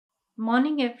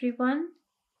Morning, everyone.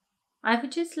 I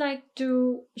would just like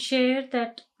to share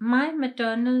that my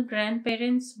maternal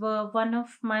grandparents were one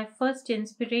of my first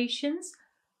inspirations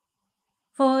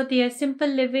for their simple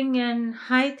living and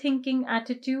high thinking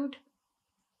attitude.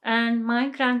 And my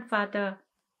grandfather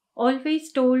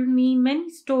always told me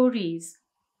many stories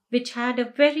which had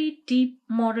a very deep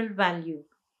moral value.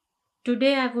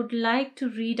 Today, I would like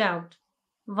to read out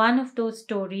one of those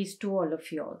stories to all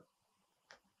of you all.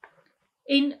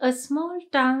 In a small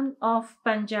town of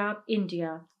Punjab,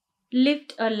 India,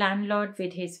 lived a landlord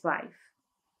with his wife.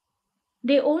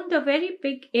 They owned a very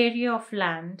big area of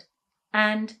land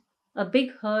and a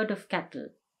big herd of cattle.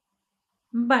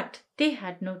 But they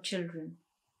had no children.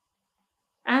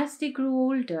 As they grew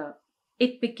older,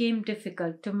 it became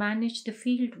difficult to manage the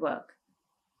field work.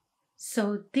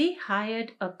 So they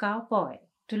hired a cowboy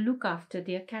to look after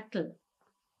their cattle.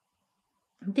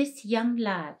 This young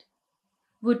lad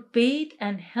would bathe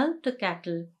and help the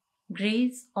cattle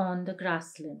graze on the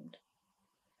grassland.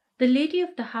 The lady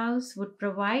of the house would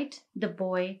provide the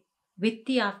boy with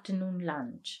the afternoon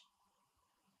lunch.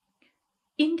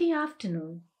 In the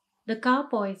afternoon, the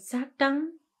cowboy sat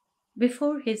down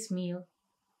before his meal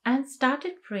and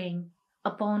started praying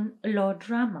upon Lord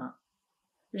Rama,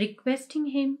 requesting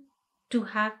him to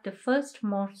have the first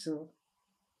morsel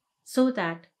so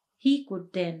that he could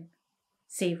then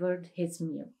savor his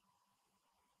meal.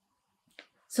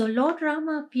 So Lord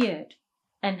Rama appeared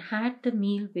and had the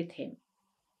meal with him.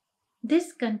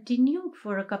 This continued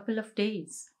for a couple of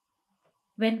days,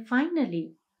 when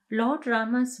finally Lord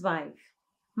Rama's wife,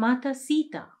 Mata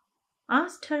Sita,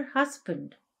 asked her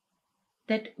husband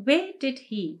that where did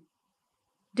he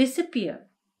disappear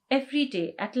every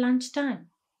day at lunchtime.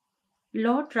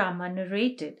 Lord Rama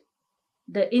narrated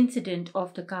the incident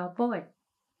of the cowboy.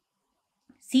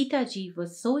 Sita ji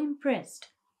was so impressed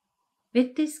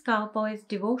with this cowboy's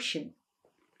devotion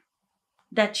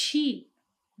that she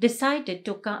decided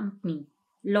to accompany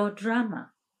Lord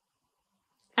Rama.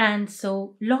 And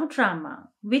so Lord Rama,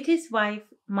 with his wife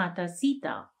Mata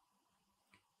Sita,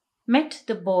 met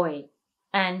the boy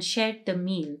and shared the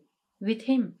meal with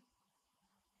him.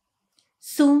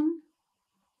 Soon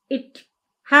it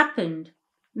happened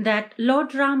that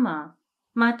Lord Rama,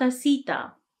 Mata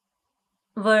Sita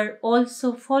were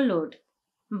also followed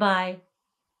by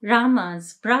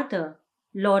Rama's brother,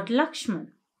 Lord Lakshman.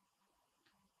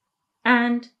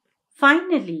 And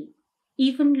finally,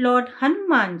 even Lord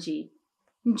Hanumanji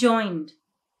joined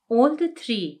all the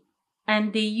three,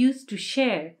 and they used to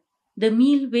share the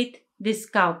meal with this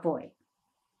cowboy.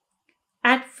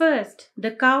 At first, the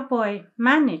cowboy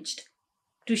managed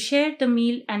to share the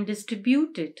meal and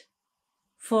distribute it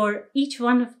for each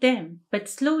one of them, but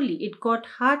slowly it got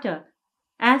harder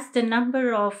as the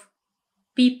number of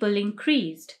people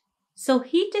increased. So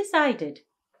he decided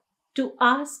to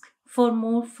ask for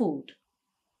more food.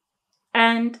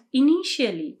 And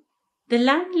initially, the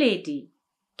landlady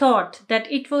thought that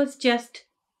it was just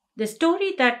the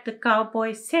story that the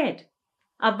cowboy said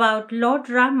about Lord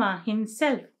Rama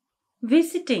himself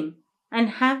visiting and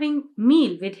having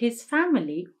meal with his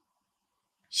family.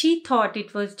 She thought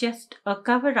it was just a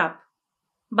cover-up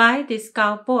by this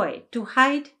cowboy to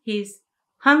hide his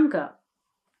hunger.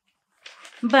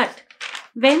 But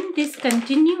when this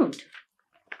continued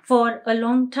for a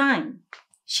long time,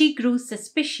 she grew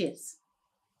suspicious.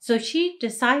 So she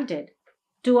decided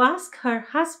to ask her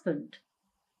husband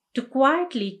to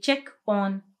quietly check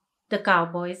on the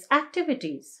cowboy's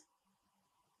activities.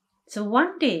 So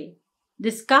one day,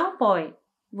 this cowboy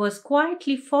was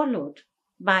quietly followed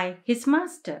by his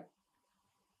master.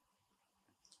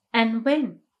 And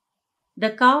when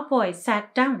the cowboy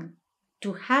sat down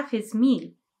to have his meal,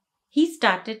 he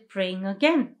started praying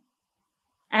again.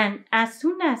 And as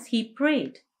soon as he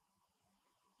prayed,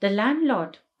 the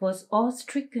landlord was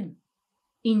awe-stricken.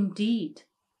 Indeed,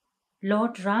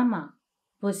 Lord Rama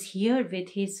was here with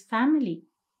his family,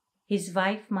 his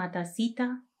wife Mata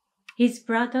Sita, his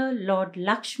brother Lord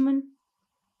Lakshman,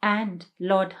 and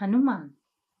Lord Hanuman.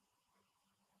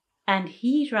 And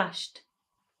he rushed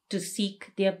to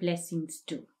seek their blessings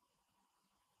too.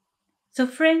 So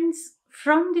friends,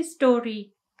 from this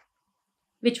story,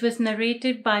 which was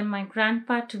narrated by my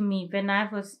grandpa to me when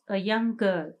I was a young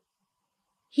girl,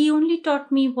 he only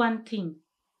taught me one thing,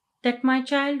 that my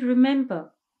child,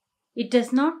 remember, it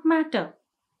does not matter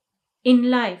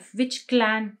in life which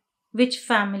clan, which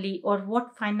family, or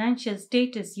what financial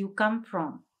status you come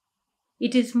from.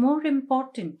 It is more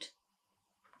important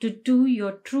to do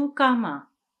your true karma,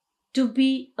 to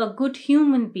be a good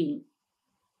human being,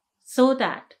 so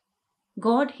that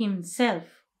God Himself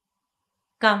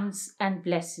comes and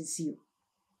blesses you.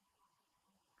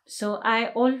 So I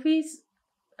always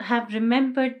have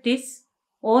remembered this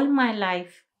all my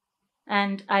life,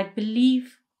 and I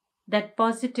believe that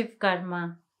positive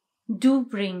karma do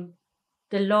bring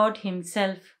the Lord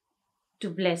Himself to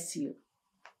bless you.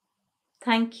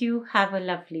 Thank you. Have a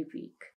lovely week.